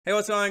Hey,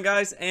 what's going on,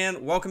 guys,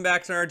 and welcome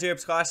back to our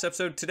Jacob's Clash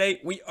episode.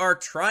 Today, we are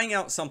trying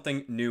out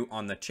something new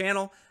on the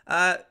channel.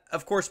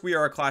 Of course, we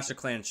are a Clash of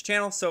Clans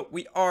channel, so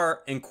we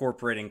are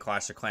incorporating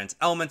Clash of Clans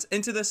elements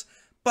into this,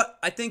 but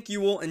I think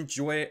you will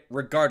enjoy it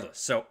regardless,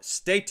 so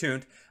stay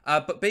tuned.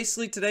 But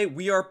basically, today,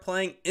 we are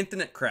playing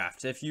Infinte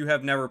Craft. If you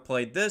have never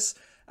played this,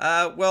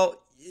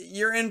 well,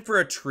 you're in for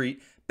a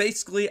treat.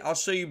 Basically, I'll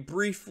show you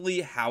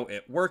briefly how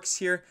it works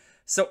here.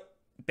 So,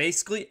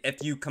 basically,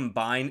 if you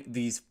combine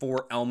these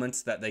four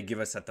elements that they give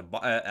us at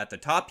the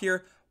top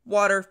here,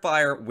 water,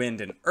 fire,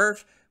 wind, and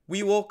earth,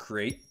 we will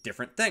create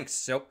different things.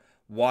 So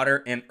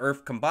water and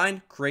earth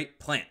combined create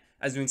plant.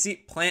 As you can see,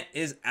 plant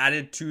is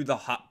added to the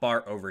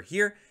hotbar over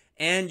here,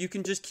 and you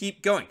can just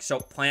keep going. So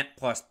plant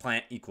plus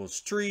plant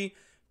equals tree,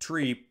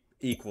 tree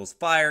equals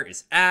fire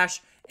is ash,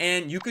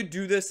 and you could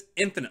do this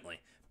infinitely.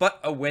 But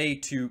a way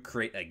to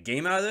create a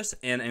game out of this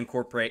and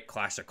incorporate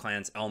Clash of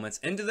Clans elements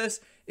into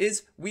this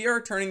is we are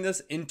turning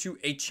this into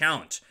a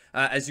challenge.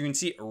 As you can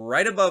see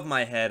right above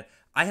my head,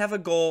 I have a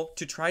goal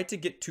to try to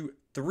get to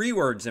 3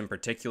 words in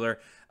particular.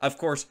 Of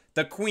course,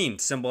 the queen,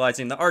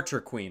 symbolizing the archer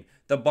queen,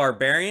 the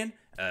barbarian,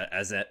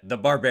 the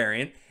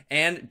barbarian,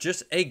 and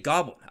just a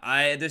goblin.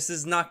 This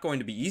is not going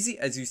to be easy.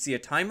 As you see a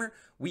timer,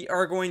 we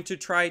are going to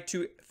try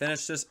to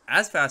finish this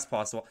as fast as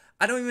possible.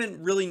 I don't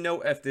even really know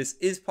if this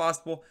is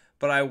possible,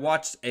 but I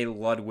watched a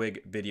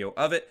Ludwig video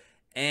of it,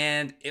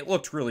 and it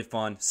looked really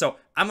fun. So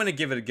I'm going to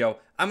give it a go.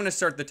 I'm going to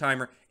start the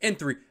timer in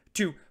 3,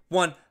 2,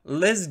 1.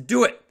 Let's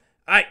do it.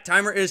 All right,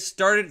 timer is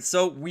started.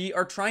 So we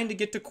are trying to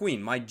get to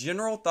queen. My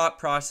general thought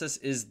process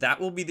is that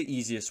will be the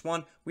easiest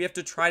one. We have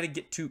to try to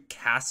get to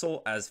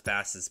castle as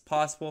fast as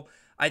possible,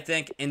 I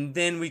think, and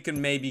then we can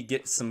maybe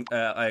get some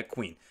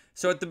queen.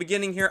 So at the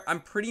beginning here,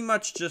 I'm pretty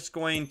much just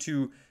going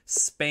to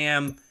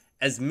spam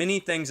as many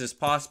things as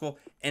possible,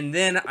 and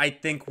then I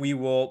think we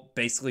will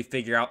basically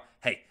figure out,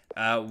 hey,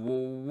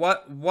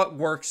 what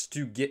works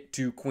to get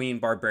to queen,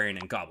 barbarian,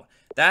 and goblin.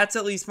 That's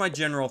at least my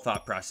general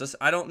thought process.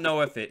 I don't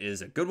know if it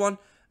is a good one,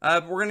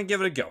 but we're gonna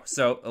give it a go.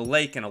 So a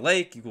lake and a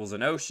lake equals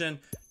an ocean,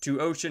 2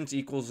 oceans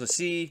equals a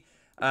sea,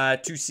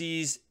 2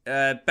 seas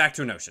back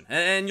to an ocean,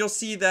 and you'll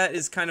see that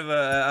is kind of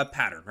a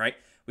pattern, right?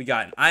 We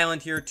got an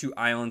island here, 2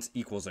 islands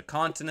equals a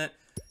continent,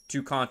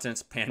 2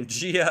 continents,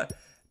 Pangea,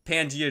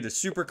 Pangea to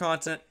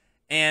supercontinent,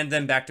 and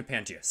then back to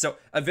Pangea. So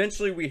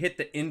eventually we hit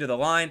the end of the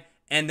line,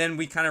 and then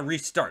we kind of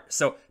restart.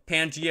 So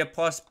Pangea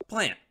plus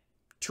plant,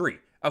 tree.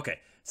 Okay,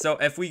 so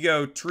if we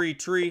go tree,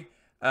 tree,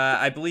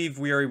 I believe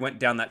we already went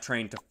down that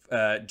train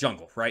to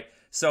jungle, right?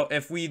 So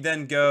if we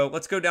then go,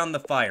 let's go down the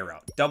fire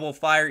route. Double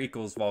fire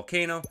equals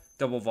volcano,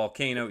 double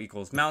volcano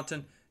equals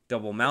mountain,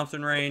 double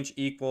mountain range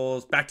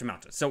equals back to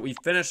mountain. So we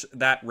finish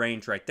that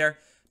range right there,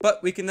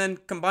 but we can then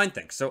combine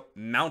things. So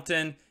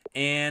mountain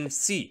and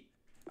sea.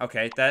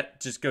 Okay,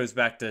 that just goes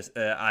back to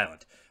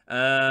island.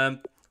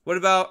 What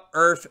about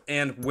earth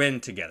and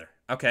wind together?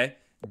 Okay,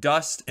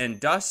 dust and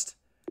dust,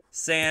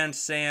 sand,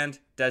 sand,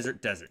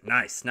 desert, desert.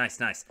 Nice,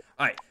 nice, nice.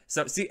 All right,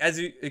 so see, as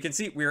you can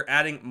see, we are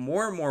adding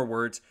more and more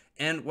words.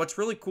 And what's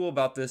really cool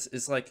about this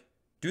is, like,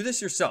 do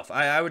this yourself.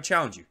 I would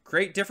challenge you.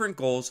 Create different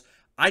goals.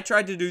 I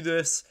tried to do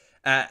this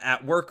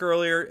at work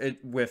earlier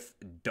with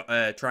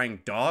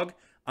trying dog.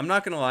 I'm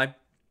not going to lie.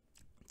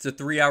 It's a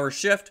 3-hour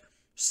shift.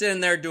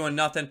 Sitting there doing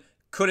nothing.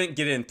 Couldn't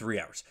get in 3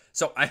 hours.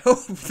 So I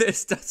hope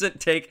this doesn't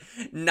take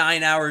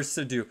 9 hours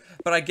to do,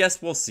 but I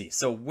guess we'll see.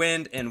 So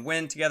wind and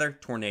wind together,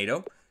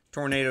 tornado,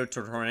 tornado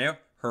to tornado,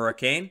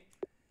 hurricane.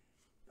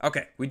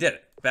 Okay, we did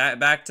it.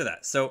 Back to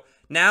that. So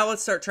now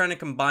let's start trying to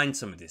combine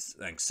some of these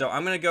things. So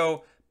I'm going to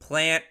go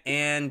plant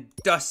and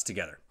dust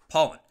together.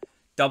 Pollen.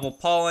 Double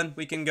pollen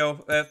we can go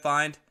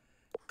find.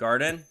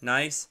 Garden,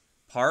 nice.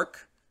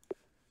 Park.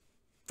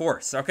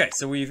 Forest. Okay,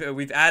 so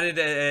we've added,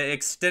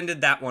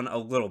 extended that one a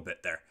little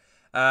bit there.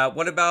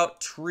 What about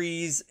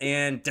trees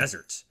and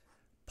deserts?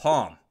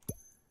 Palm,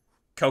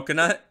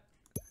 coconut,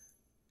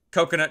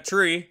 coconut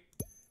tree,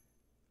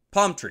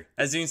 palm tree.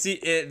 As you can see,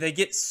 they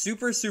get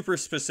super, super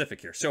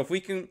specific here. So if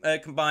we can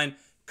combine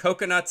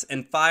coconuts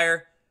and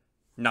fire,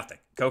 nothing.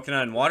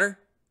 Coconut and water.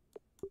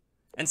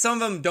 And some of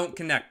them don't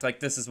connect like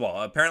this as well.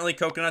 Apparently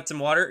coconuts and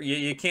water,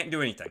 you can't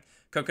do anything.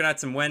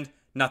 Coconuts and wind,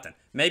 nothing.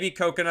 Maybe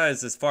coconut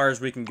is as far as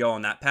we can go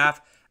on that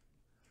path.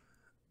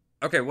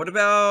 Okay, what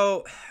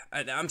about,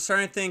 I'm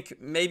starting to think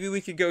maybe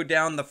we could go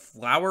down the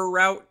flower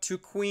route to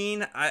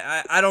queen.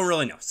 I don't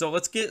really know. So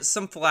let's get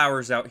some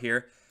flowers out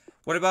here.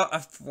 What about a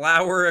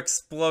flower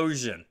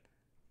explosion?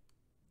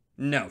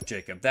 No,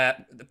 Jacob,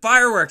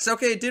 fireworks.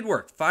 Okay, it did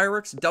work.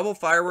 Fireworks, double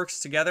fireworks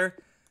together.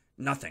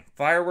 Nothing.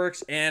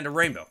 Fireworks and a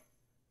rainbow.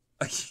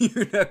 A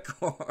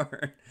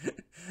unicorn.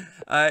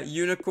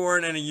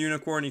 Unicorn and a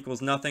unicorn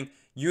equals nothing.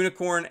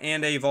 Unicorn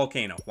and a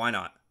volcano. Why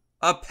not?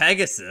 A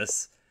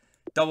Pegasus.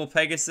 Double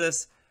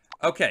Pegasus.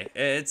 Okay,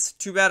 it's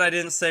too bad I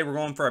didn't say we're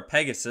going for a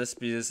Pegasus,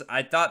 because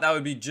I thought that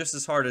would be just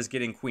as hard as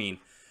getting queen.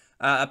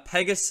 A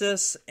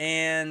Pegasus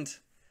and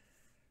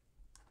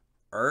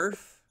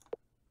earth?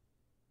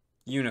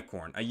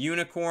 Unicorn. A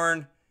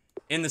unicorn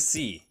in the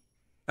sea.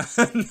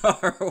 A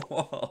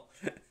narwhal.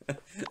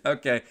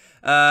 Okay.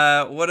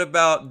 What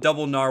about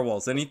double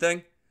narwhals?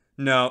 Anything?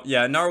 No.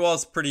 Yeah,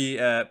 narwhal's pretty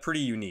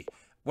unique.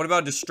 What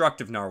about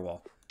destructive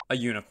narwhal? A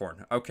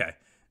unicorn. Okay.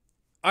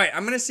 All right,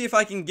 I'm gonna see if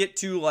I can get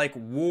to like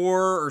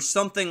war or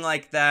something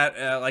like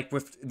that, like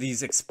with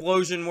these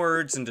explosion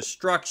words and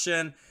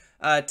destruction,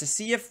 to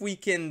see if we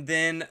can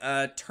then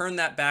turn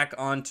that back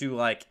onto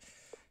like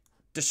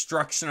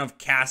destruction of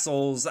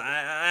castles.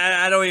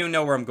 I don't even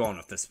know where I'm going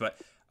with this, but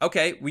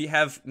okay, we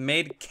have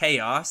made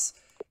chaos,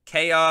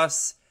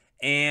 chaos,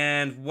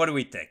 and what do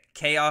we think?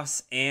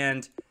 Chaos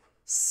and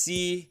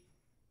sea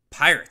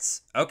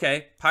pirates.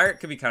 Okay, pirate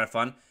could be kind of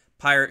fun.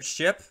 Pirate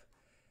ship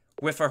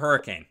with a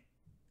hurricane.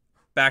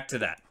 Back to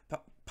that.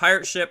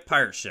 Pirate ship,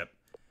 pirate ship.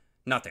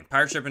 Nothing.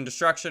 Pirate ship and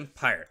destruction,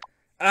 pirate.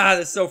 Ah,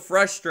 that's so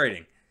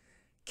frustrating.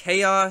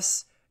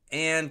 Chaos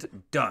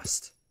and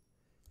dust.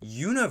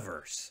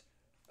 Universe.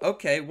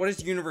 Okay, what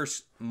is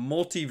universe?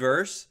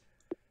 Multiverse.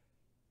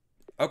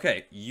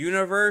 Okay,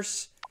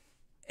 universe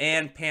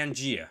and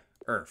Pangea.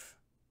 Earth.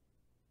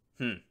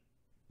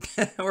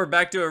 We're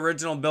back to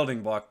original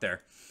building block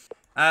there.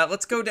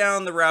 Let's go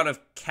down the route of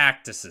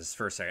cactuses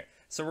for a second.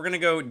 So we're going to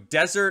go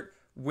desert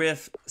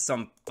with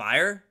some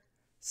fire,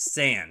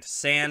 sand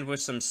with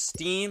some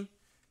steam,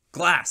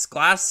 glass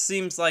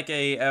seems like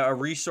a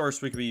resource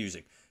we could be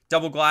using.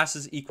 Double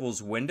glasses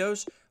equals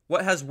windows.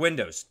 What has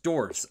windows?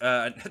 Doors.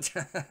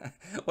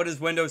 What is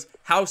windows?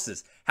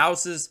 Houses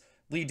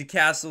lead to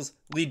castles,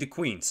 lead to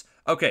queens.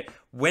 Okay,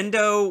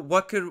 window,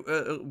 what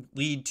could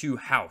lead to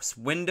house?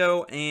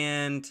 Window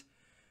and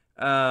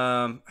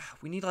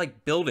we need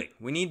like building.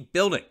 We need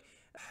building.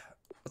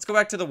 Let's go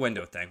back to the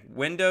window thing.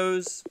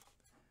 Windows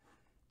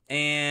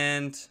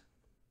and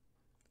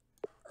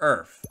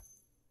earth.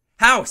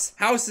 House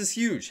is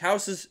huge.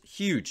 House is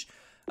huge.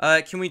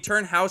 Can we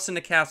turn house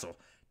into castle?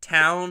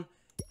 Town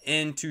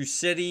into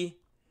city,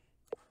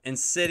 and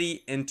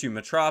city into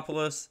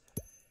metropolis,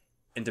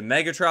 into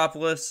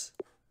megatropolis.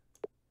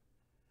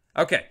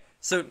 Okay,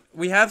 so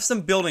we have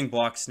some building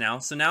blocks now.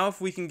 So now if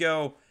we can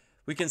go,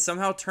 we can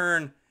somehow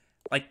turn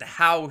like the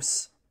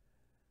house.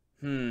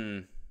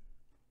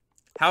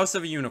 House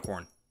of a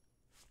unicorn.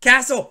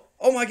 Castle!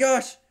 Oh my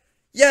gosh!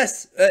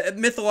 Yes!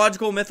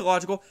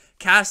 Mythological.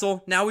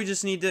 Castle. Now we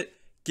just need to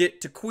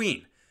get to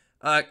queen.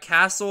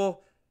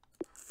 Castle,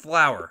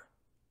 flower,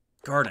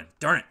 garden.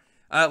 Darn it.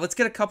 Let's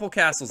get a couple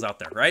castles out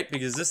there, right?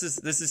 Because this is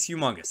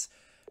humongous.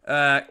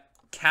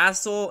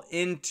 Castle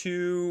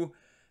into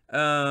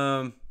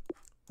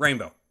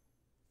rainbow.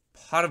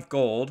 Pot of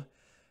gold.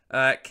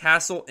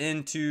 Castle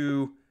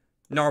into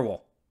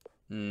narwhal.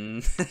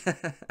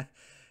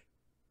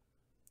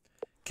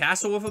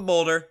 Castle with a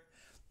boulder.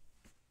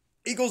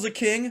 Equals a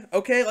king.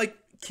 Okay, like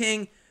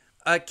king.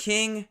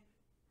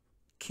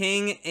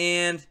 King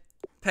and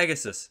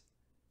Pegasus.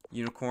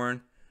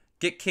 Unicorn.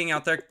 Get king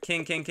out there.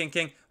 King.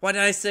 Why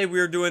did I say we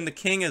were doing the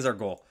king as our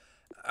goal?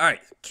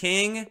 Alright,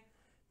 king.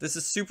 This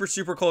is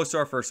super close to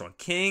our first one.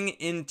 King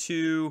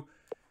into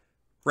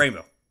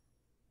rainbow.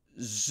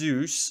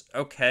 Zeus.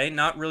 Okay,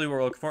 not really what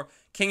we're looking for.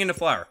 King into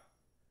flower.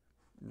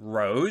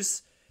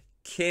 Rose.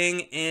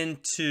 King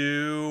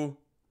into...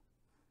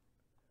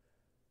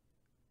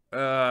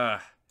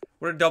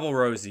 what are double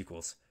rose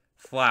equals?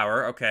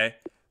 Flower, okay.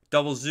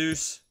 Double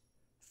Zeus.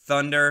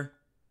 Thunder.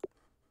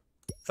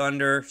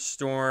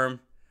 Storm.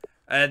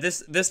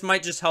 This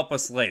might just help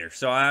us later.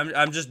 So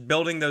I'm just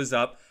building those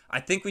up. I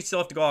think we still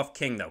have to go off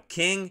king though.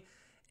 King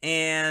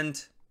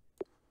and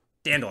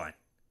dandelion.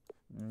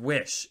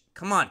 Wish.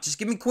 Come on, just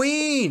give me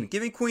queen.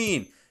 Give me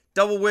queen.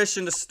 Double wish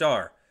into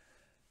star.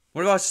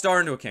 What about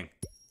star into a king?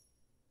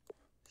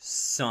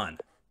 Sun.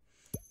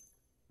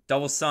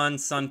 Double sun,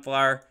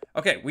 sunflower.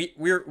 Okay,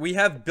 we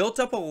have built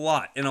up a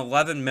lot in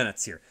 11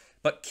 minutes here.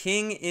 But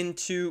king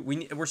into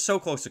we're so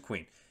close to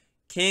queen.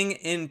 King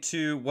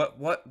into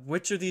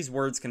which of these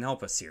words can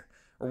help us here?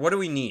 Or what do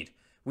we need?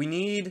 We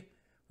need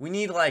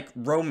like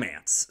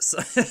romance.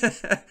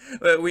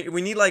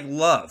 we need like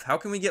love. How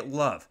can we get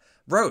love?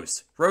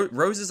 Rose.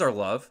 Rose is our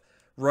love.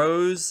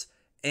 Rose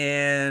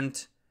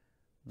and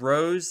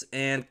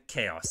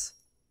chaos.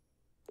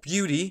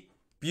 Beauty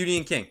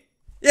and king.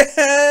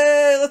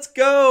 Yay! Let's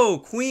go!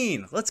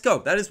 Queen. Let's go.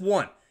 That is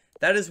one.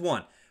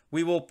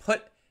 We will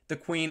put the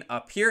queen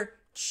up here.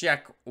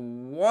 Check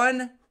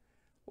one.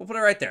 We'll put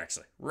it right there,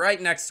 actually.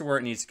 Right next to where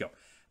it needs to go.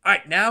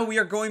 Alright, now we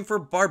are going for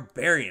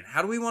barbarian.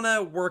 How do we want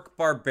to work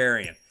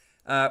barbarian?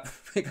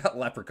 We got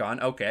leprechaun.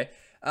 Okay.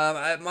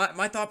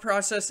 My thought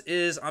process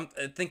is I'm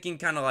thinking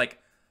kind of like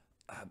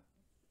I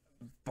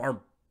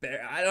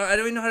don't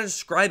even know how to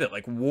describe it.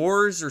 Like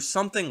wars or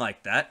something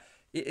like that.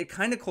 It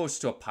kind of close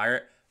to a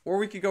pirate. Or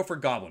we could go for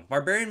goblin.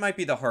 Barbarian might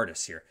be the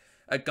hardest here.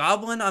 A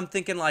goblin, I'm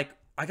thinking like,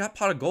 I got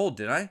pot of gold,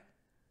 did I?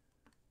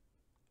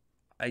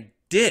 I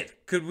did.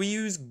 Could we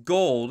use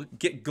gold,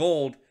 get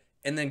gold,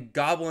 and then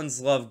goblins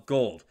love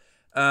gold?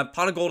 Pot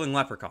of gold and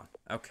leprechaun.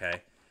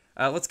 Okay.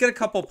 Let's get a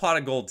couple pot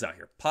of golds out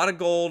here. Pot of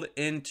gold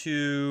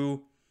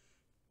into...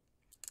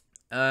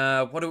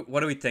 what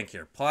do we think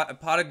here? Pot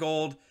of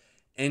gold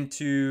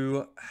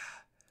into...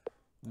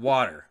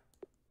 water.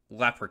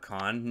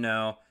 Leprechaun.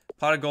 No.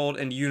 Pot of gold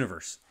into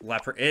universe.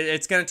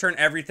 It's going to turn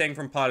everything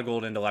from pot of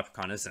gold into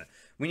leprechaun, isn't it?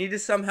 We need to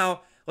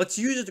somehow... Let's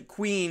use the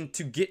queen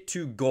to get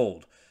to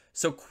gold.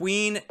 So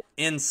queen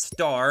and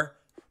star.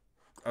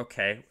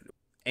 Okay.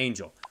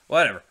 Angel.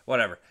 Whatever.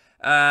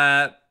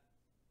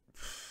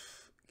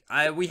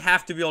 We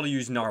have to be able to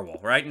use narwhal,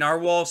 right?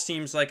 Narwhal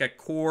seems like a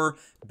core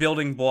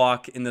building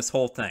block in this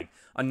whole thing.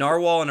 A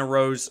narwhal and a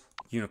rose,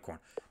 unicorn.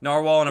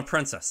 Narwhal and a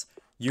princess,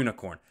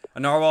 unicorn. A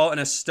narwhal and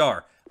a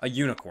star, a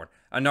unicorn.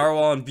 A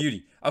narwhal and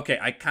beauty. Okay,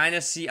 I kind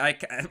of see.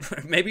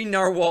 Maybe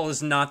narwhal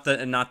is not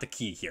the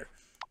key here.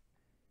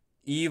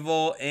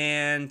 Evil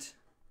and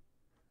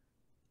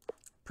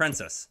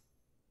princess,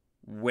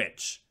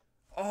 witch.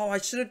 Oh, I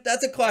should have.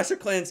 That's a Clash of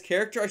Clans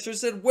character. I should have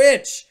said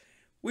witch.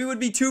 We would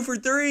be 2 for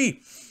 3.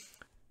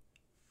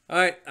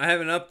 Alright, I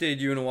haven't updated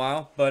you in a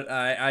while, but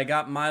I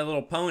got My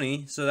Little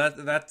Pony, so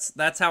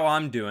that's how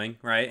I'm doing,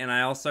 right? And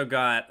I also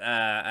got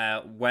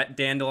wet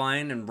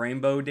dandelion and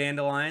rainbow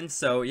dandelion,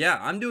 so yeah,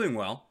 I'm doing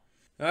well.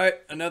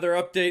 Alright, another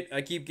update.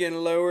 I keep getting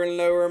lower and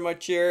lower in my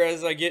chair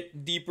as I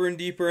get deeper and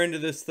deeper into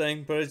this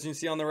thing, but as you can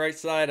see on the right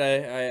side,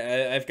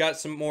 I've got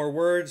some more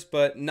words,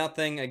 but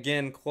nothing,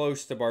 again,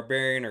 close to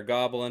barbarian or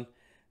goblin.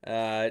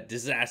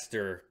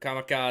 Disaster,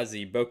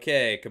 kamikaze,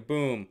 bouquet,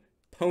 kaboom,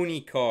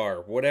 pony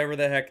car, whatever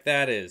the heck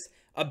that is.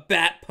 A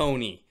bat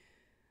pony.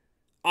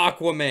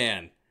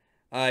 Aquaman.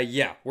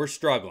 Yeah, we're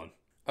struggling.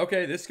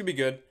 Okay, this could be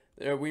good.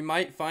 We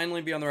might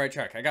finally be on the right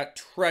track. I got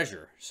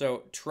treasure.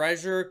 So,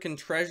 can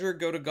treasure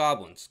go to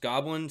goblins?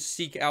 Goblins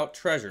seek out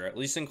treasure. At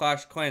least in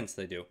Clash of Clans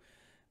they do.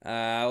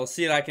 We'll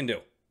see what I can do.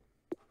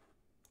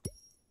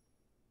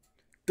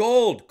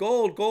 Gold!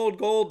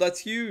 That's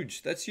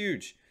huge.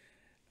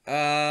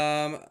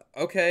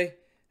 Okay.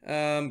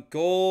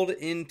 Gold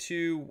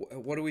into,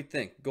 what do we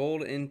think?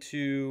 Gold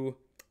into,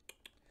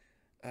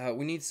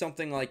 we need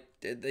something like,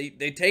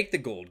 they take the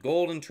gold.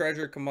 Gold and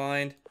treasure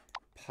combined.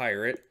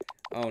 Pirate.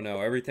 Oh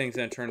no, everything's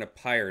gonna turn to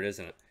pirate,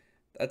 isn't it?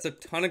 That's a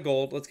ton of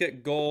gold. Let's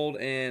get gold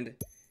and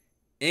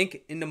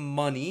ink into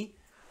money.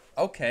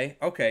 Okay,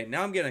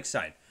 now I'm getting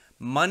excited.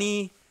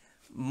 Money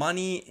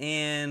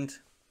and,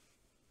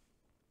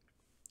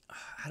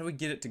 how do we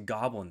get it to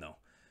goblin though?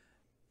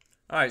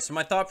 Alright, so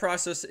my thought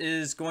process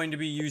is going to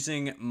be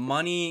using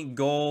money,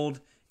 gold,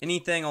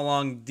 anything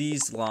along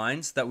these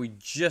lines that we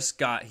just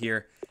got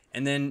here,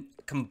 and then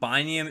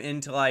combining them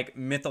into like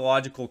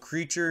mythological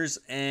creatures,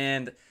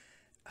 and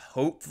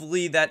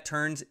hopefully that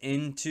turns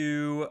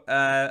into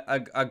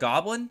a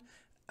goblin.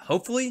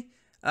 Hopefully.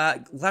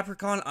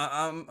 Leprechaun,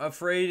 I'm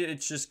afraid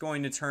it's just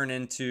going to turn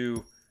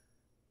into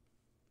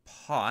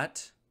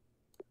pot.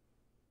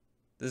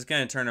 This is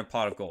going to turn a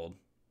pot of gold.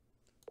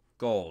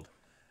 Gold.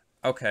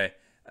 Okay.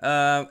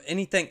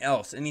 Anything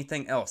else?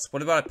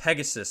 What about a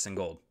Pegasus in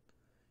gold?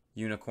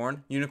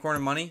 Unicorn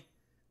and money?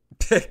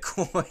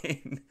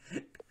 Bitcoin.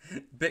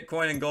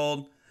 Bitcoin and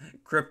gold.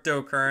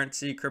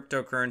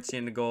 Cryptocurrency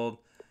into gold.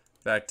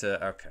 Back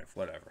to, okay,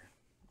 whatever.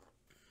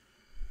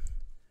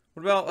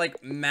 What about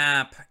like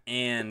map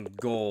and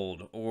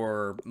gold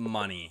or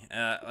money?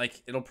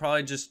 Like it'll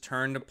probably just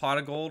turn to pot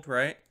of gold,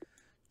 right?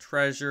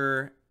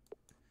 Treasure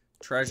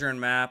and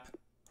map.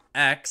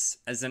 X,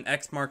 as in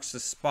X marks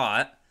the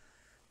spot.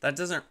 That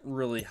doesn't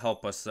really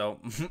help us though.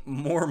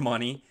 More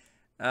money.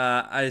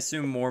 I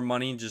assume more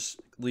money just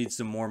leads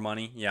to more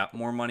money. Yeah,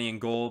 more money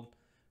and gold.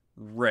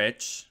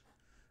 Rich.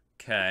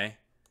 Okay.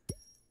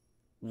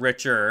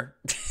 Richer.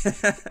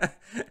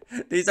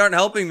 These aren't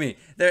helping me.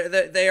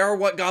 They are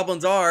what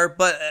goblins are,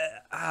 but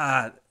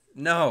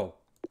no.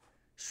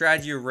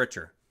 Strategy of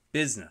richer.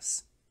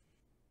 Business.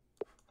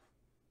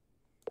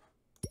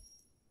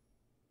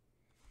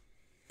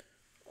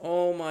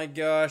 Oh my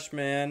gosh,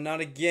 man. Not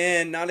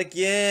again. I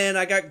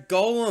got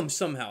Golem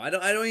somehow. I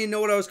don't even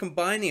know what I was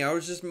combining. I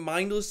was just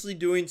mindlessly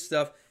doing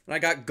stuff and I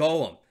got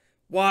Golem.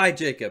 Why,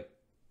 Jacob?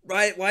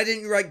 Right? Why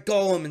didn't you write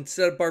Golem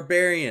instead of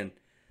Barbarian?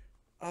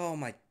 Oh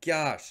my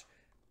gosh.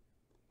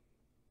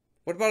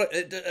 What about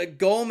a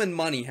Golem and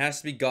money has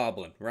to be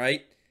Goblin,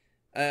 right?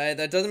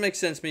 That doesn't make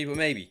sense to me, but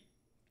maybe.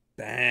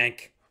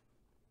 Bank.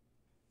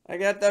 I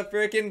got the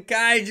freaking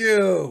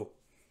Kaiju.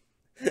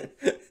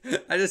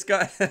 I just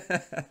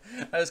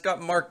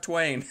got Mark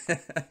Twain.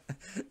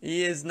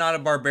 He is not a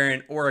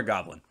barbarian or a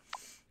goblin.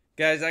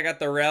 Guys, I got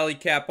the rally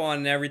cap on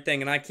and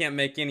everything, and I can't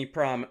make any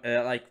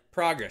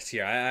progress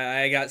here.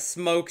 I got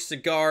smoke,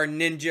 cigar,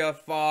 ninja,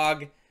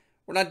 fog.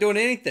 We're not doing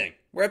anything.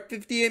 We're at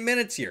 58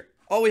 minutes here.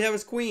 All we have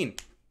is queen.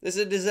 This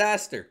is a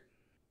disaster.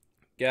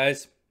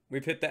 Guys,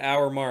 we've hit the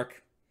hour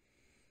mark.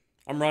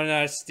 I'm running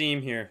out of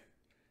steam here.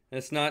 And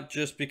it's not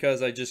just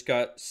because I just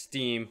got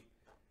steam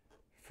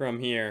from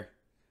here,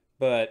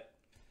 but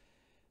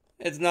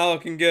it's not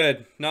looking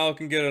good. Not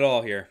looking good at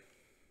all here.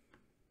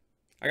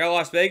 I got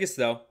Las Vegas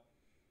though.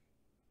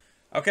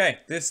 Okay,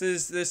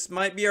 this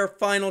might be our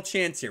final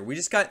chance here. We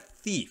just got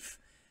thief.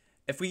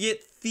 If we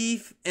get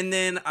thief and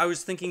then I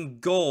was thinking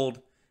gold,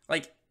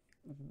 like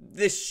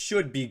this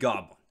should be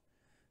goblin.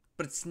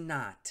 But it's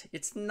not.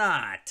 It's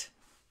not.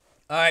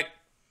 All right.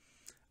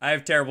 I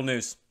have terrible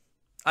news.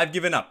 I've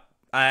given up.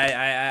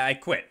 I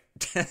quit.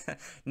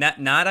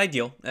 Not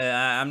ideal.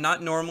 I'm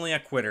not normally a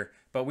quitter,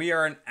 but we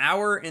are an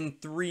hour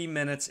and 3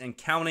 minutes and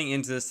counting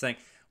into this thing.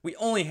 We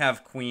only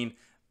have queen,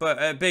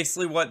 but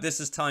basically what this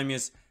is telling me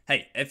is,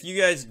 hey, if you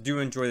guys do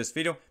enjoy this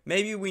video,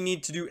 maybe we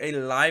need to do a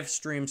live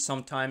stream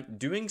sometime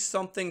doing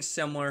something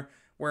similar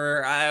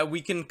where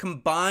we can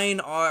combine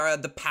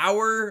the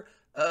power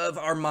of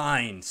our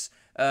minds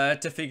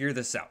to figure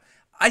this out.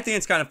 I think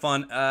it's kind of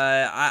fun.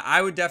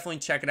 I would definitely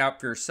check it out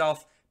for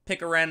yourself.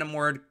 Pick a random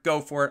word,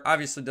 go for it.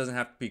 Obviously, it doesn't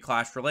have to be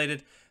Clash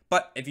related.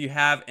 But if you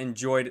have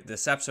enjoyed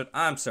this episode,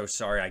 I'm so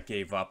sorry I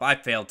gave up. I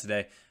failed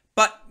today.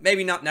 But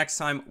maybe not next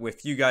time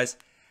with you guys.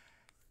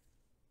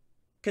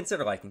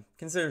 Consider liking,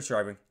 consider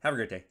subscribing. Have a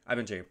great day. I've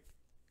been Jacob.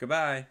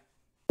 Goodbye.